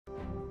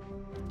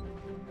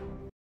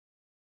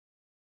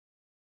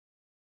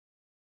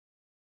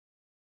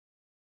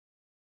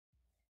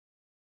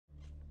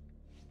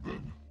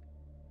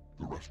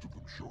rest of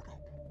them showed up.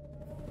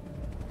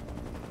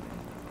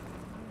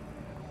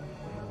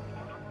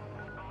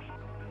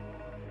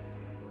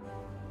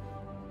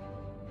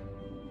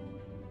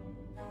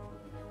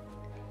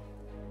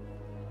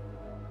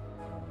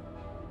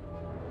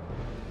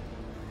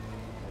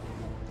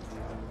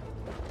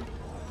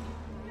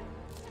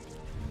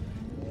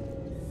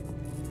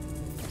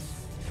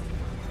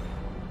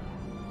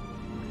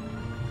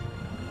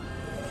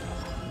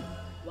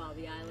 While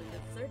the island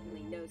is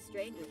certainly no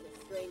stranger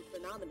to strange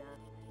phenomena,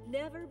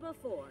 never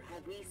before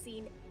have we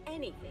seen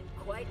anything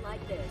quite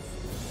like this.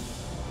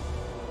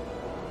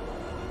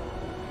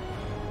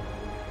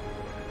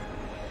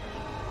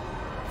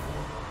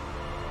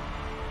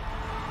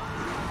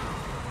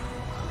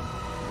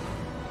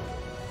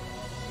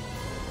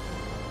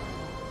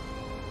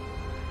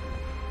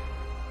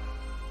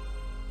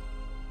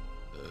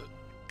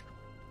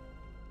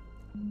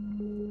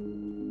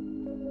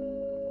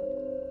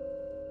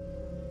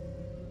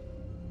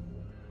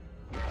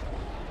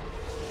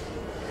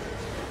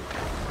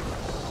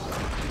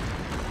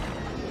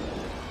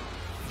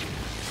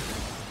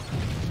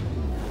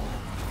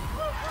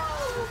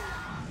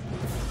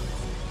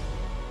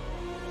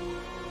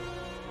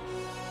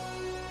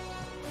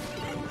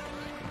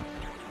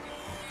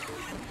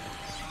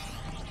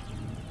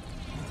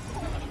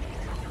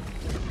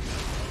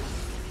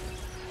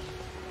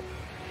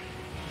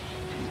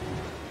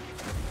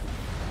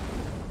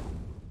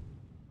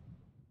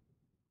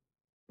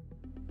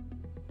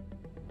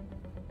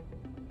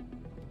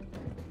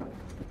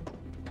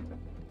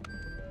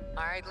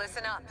 All right,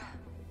 listen up.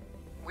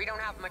 We don't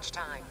have much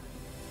time.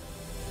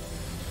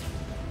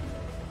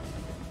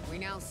 We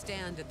now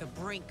stand at the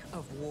brink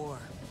of war.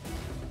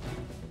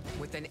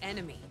 With an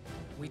enemy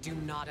we do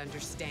not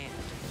understand.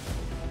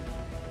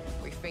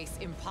 We face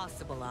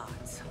impossible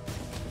odds.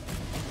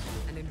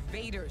 And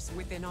invaders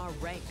within our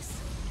ranks.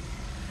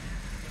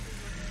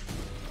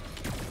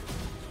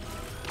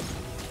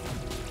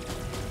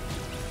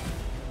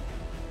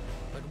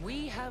 But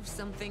we have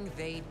something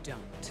they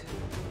don't.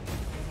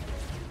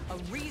 A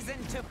reason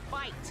to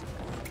fight!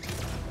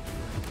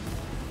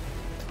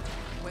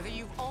 Whether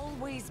you've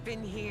always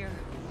been here,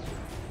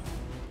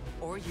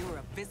 or you're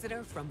a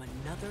visitor from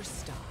another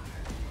star,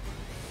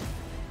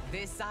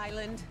 this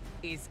island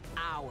is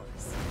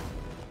ours.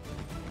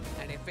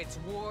 And if it's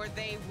war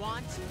they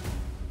want,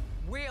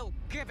 we'll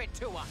give it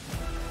to them!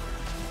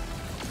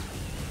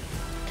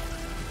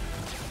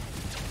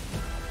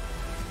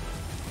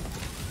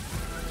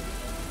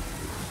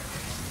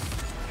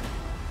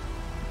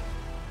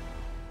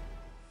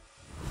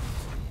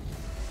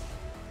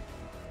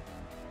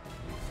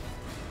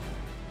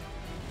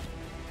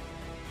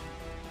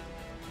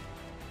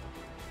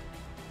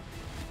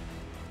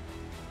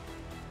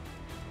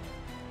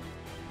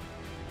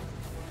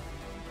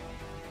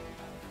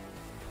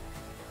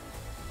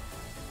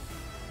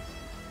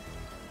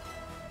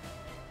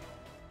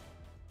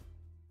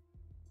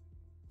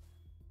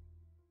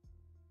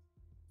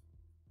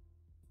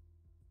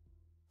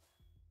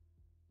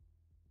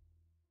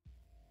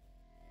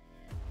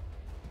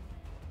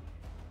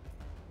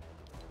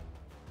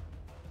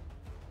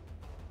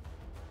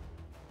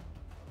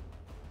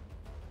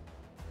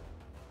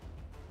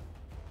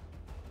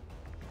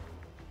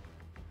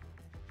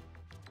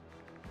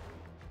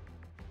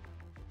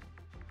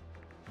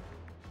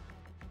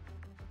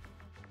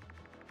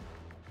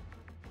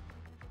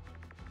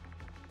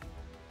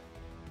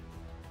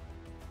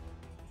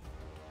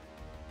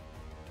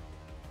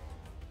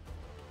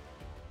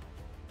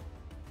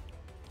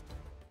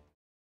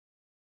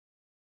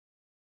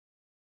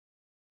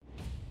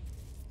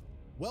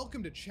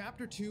 Welcome to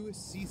Chapter 2,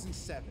 Season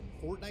 7,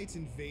 Fortnite's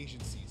Invasion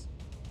Season.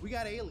 We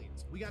got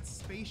aliens, we got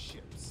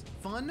spaceships,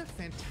 fun,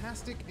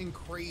 fantastic, and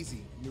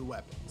crazy new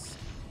weapons.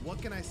 What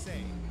can I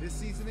say? This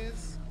season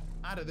is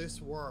out of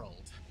this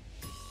world.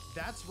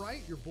 That's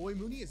right, your boy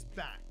Mooney is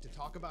back to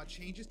talk about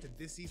changes to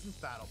this season's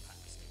Battle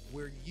Pass,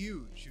 where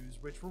you choose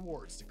which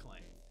rewards to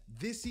claim.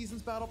 This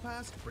season's Battle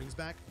Pass brings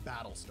back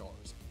Battle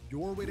Stars,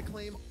 your way to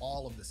claim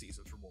all of the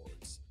season's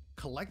rewards.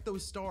 Collect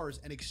those stars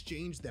and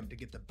exchange them to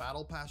get the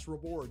Battle Pass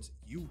rewards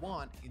you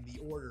want in the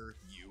order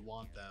you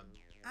want them.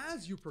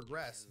 As you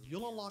progress,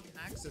 you'll unlock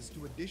access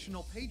to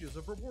additional pages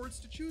of rewards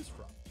to choose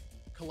from.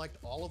 Collect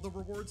all of the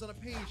rewards on a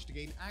page to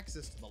gain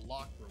access to the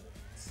locked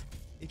rewards.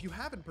 If you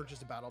haven't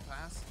purchased a Battle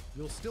Pass,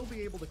 you'll still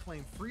be able to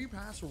claim free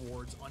pass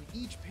rewards on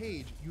each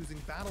page using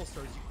Battle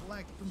Stars you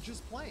collect from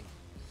just playing.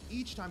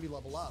 Each time you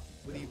level up,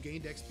 whether you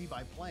gained XP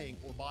by playing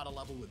or bought a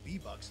level with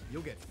V-Bucks,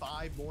 you'll get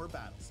 5 more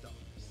Battle Stars.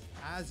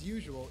 As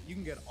usual, you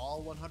can get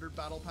all 100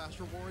 Battle Pass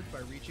rewards by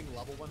reaching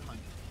level 100.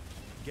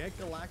 Get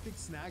Galactic,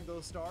 snag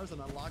those stars, and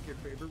unlock your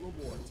favorite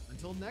rewards.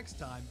 Until next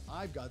time,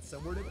 I've got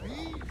somewhere to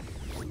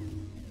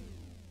be!